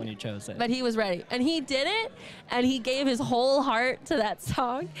I was the one who chose it. But he was ready. And he did it, and he gave his whole heart to that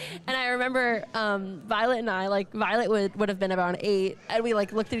song. And I remember Violet and I, like, Violet would have been around 8, and we,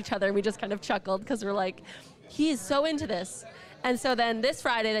 like, looked at each other, and we just kind of chuckled, because we're like, he is so into this. And so then this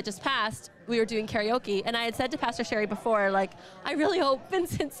Friday that just passed, we were doing karaoke, and I had said to Pastor Sherry before, like, I really hope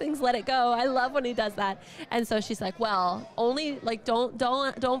Vincent sings Let It Go. I love when he does that. And so she's like, well, only, like,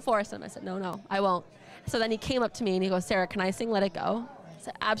 don't force him. I said, no, I won't. So then he came up to me and he goes, Sarah, can I sing Let It Go? I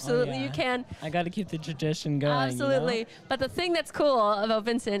said, absolutely, yeah. you can. I got to keep the tradition going. Absolutely. But the thing that's cool about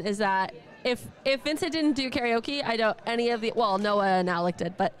Vincent is that if Vincent didn't do karaoke, Noah and Alec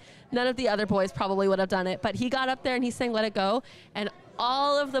did, but none of the other boys probably would have done it. But he got up there and he sang Let It Go, and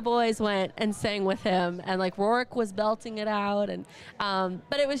all of the boys went and sang with him, and like Rourke was belting it out, and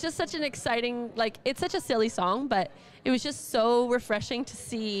but it was just such an exciting, like, it's such a silly song, but it was just so refreshing to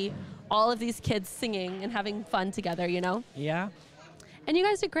see all of these kids singing and having fun together, Yeah. And you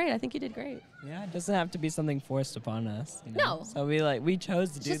guys did great. I think you did great. Yeah, it doesn't have to be something forced upon us. No. So we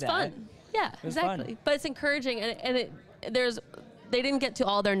chose to It's do just that. fun. Yeah, was exactly. fun. But it's encouraging, and they didn't get to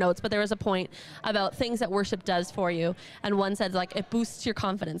all their notes, but there was a point about things that worship does for you, and one said, like, it boosts your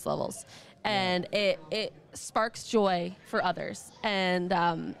confidence levels, and it sparks joy for others, and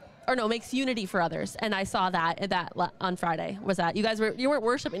makes unity for others. And I saw that on Friday, was that you weren't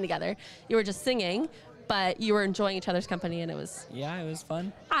worshiping together, you were just singing, but you were enjoying each other's company, and it was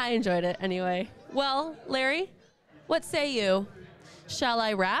fun. I enjoyed it anyway. Well, Larry, what say you? Shall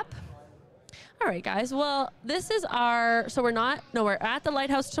I wrap? All right, guys. Well, we're at the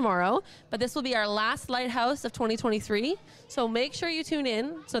Lighthouse tomorrow, but this will be our last Lighthouse of 2023. So make sure you tune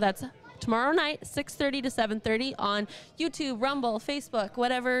in. So that's tomorrow night, 6:30 to 7:30 on YouTube, Rumble, Facebook,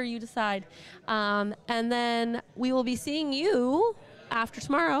 whatever you decide. And then we will be seeing you after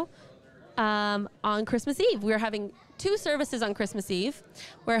tomorrow on Christmas Eve. We're having 2 services on Christmas Eve.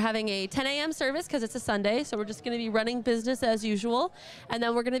 We're having a 10 a.m. service because it's a Sunday, so we're just going to be running business as usual. And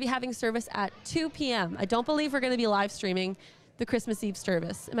then we're going to be having service at 2 p.m. I don't believe we're going to be live streaming the Christmas Eve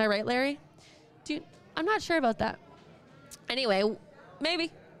service. Am I right, Larry? I'm not sure about that. Anyway,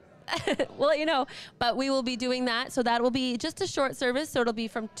 maybe. We'll let you know. But we will be doing that. So that will be just a short service. So it'll be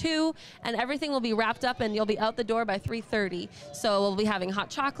from 2, and everything will be wrapped up, and you'll be out the door by 3:30. So we'll be having hot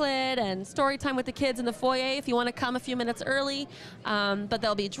chocolate and story time with the kids in the foyer if you want to come a few minutes early. But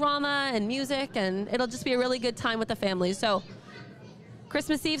there'll be drama and music, and it'll just be a really good time with the family. So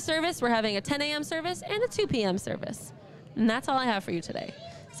Christmas Eve service, we're having a 10 a.m. service and a 2 p.m. service. And that's all I have for you today.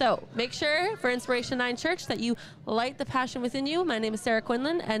 So make sure for Inspiration 9 Church that you light the passion within you. My name is Sarah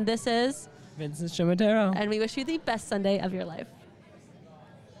Quinlan, and this is Vincent Chimatero. And we wish you the best Sunday of your life.